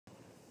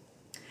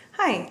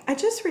Hi, I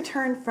just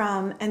returned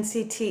from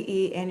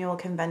NCTE annual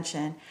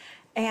convention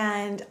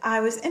and I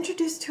was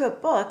introduced to a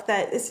book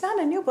that it's not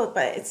a new book,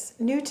 but it's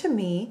new to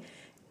me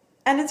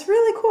and it's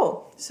really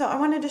cool. So I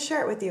wanted to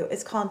share it with you.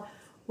 It's called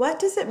What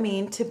Does It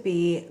Mean to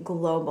Be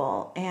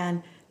Global?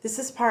 And this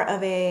is part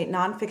of a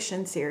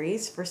nonfiction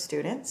series for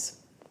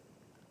students.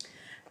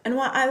 And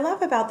what I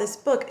love about this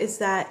book is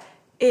that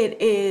it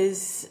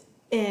is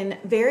in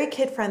very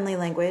kid-friendly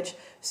language.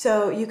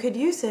 So you could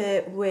use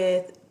it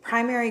with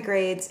primary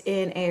grades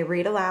in a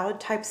read aloud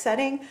type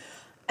setting.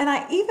 And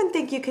I even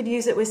think you could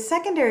use it with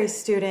secondary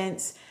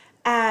students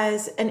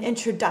as an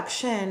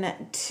introduction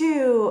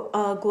to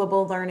a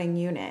global learning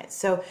unit.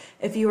 So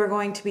if you are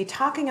going to be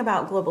talking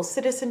about global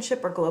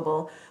citizenship or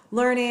global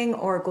learning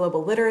or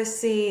global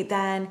literacy,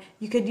 then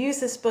you could use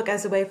this book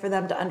as a way for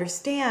them to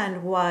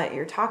understand what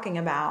you're talking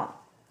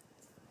about.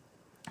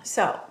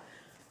 So,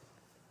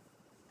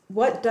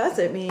 what does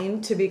it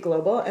mean to be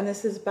global? And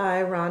this is by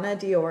Rana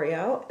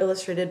DiOrio,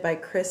 illustrated by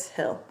Chris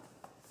Hill.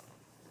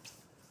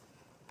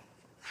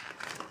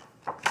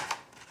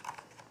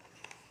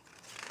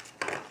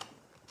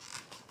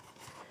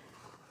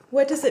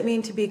 What does it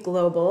mean to be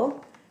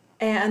global?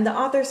 And the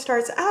author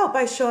starts out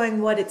by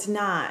showing what it's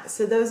not.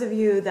 So those of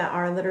you that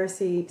are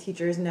literacy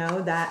teachers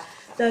know that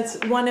that's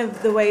one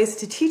of the ways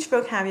to teach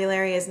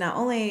vocabulary is not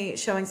only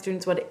showing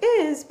students what it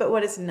is, but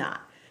what it's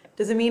not.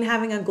 Does it mean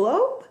having a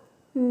globe?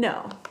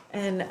 No.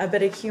 And a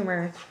bit of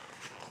humor.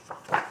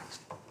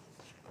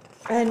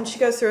 And she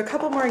goes through a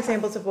couple more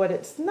examples of what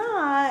it's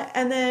not.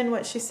 And then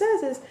what she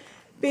says is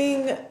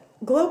being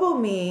global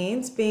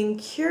means being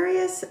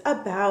curious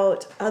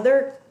about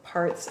other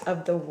parts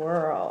of the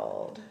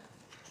world.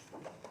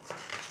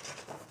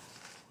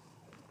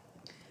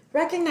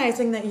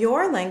 Recognizing that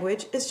your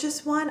language is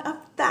just one of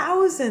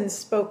thousands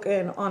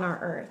spoken on our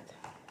earth.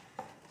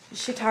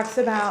 She talks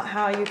about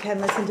how you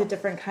can listen to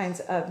different kinds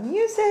of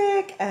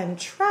music and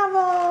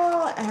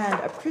travel and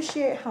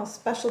appreciate how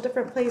special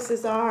different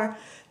places are,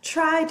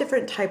 try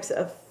different types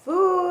of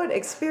food,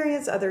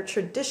 experience other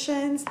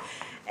traditions.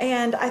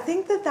 And I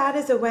think that that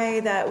is a way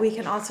that we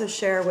can also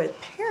share with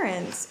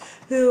parents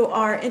who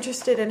are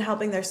interested in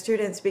helping their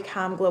students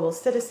become global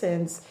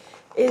citizens,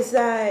 is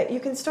that you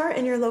can start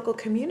in your local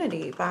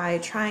community by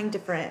trying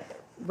different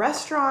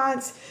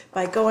restaurants,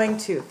 by going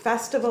to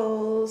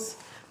festivals,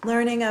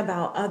 learning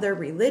about other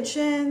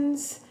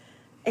religions,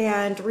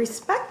 and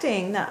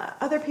respecting that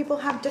other people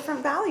have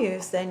different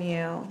values than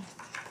you.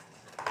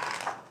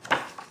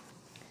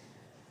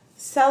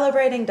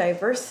 Celebrating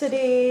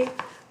diversity.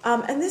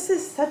 And this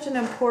is such an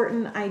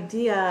important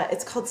idea.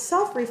 It's called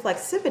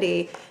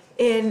self-reflexivity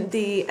in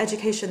the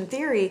education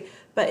theory,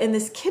 but in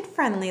this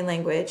kid-friendly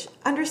language,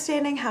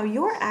 understanding how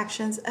your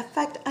actions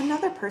affect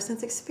another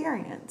person's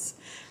experience.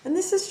 And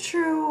this is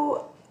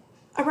true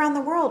around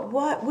the world.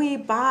 What we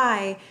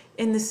buy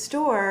in the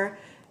store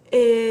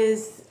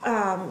is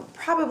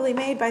probably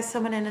made by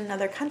someone in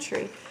another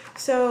country.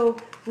 So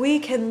we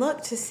can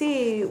look to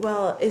see,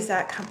 well, is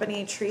that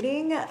company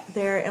treating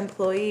their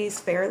employees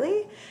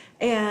fairly?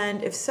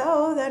 And if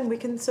so, then we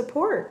can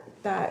support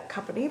that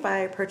company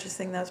by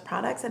purchasing those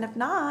products. And if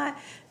not,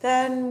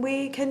 then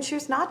we can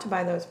choose not to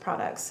buy those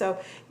products. So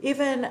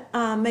even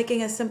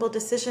making a simple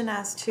decision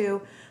as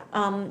to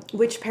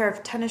which pair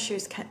of tennis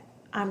shoes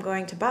I'm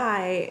going to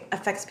buy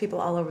affects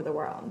people all over the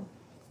world.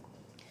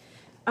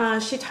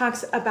 She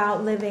talks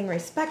about living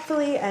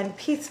respectfully and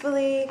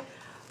peacefully,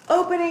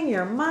 opening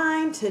your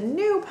mind to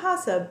new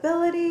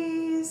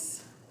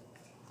possibilities,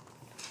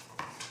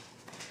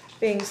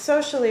 being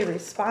socially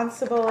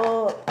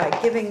responsible by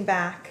giving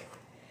back.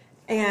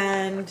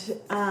 And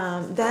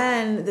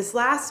then this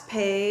last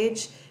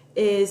page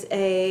is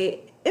a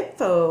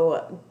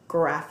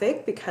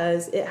infographic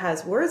because it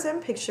has words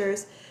and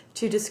pictures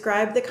to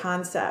describe the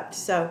concept.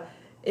 So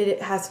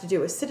it has to do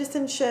with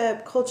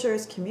citizenship,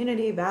 cultures,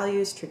 community,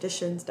 values,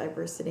 traditions,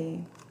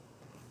 diversity.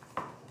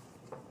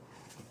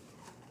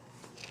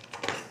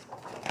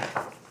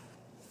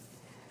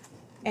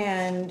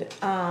 And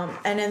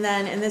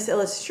then in this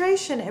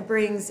illustration, it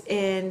brings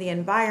in the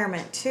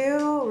environment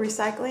too,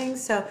 recycling.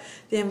 So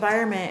the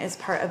environment is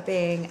part of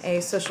being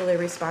a socially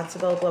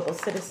responsible global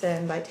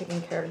citizen by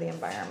taking care of the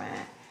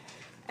environment.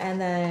 And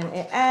then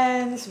it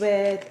ends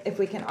with, if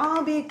we can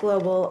all be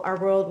global, our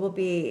world will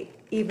be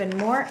even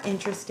more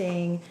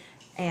interesting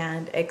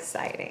and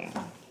exciting.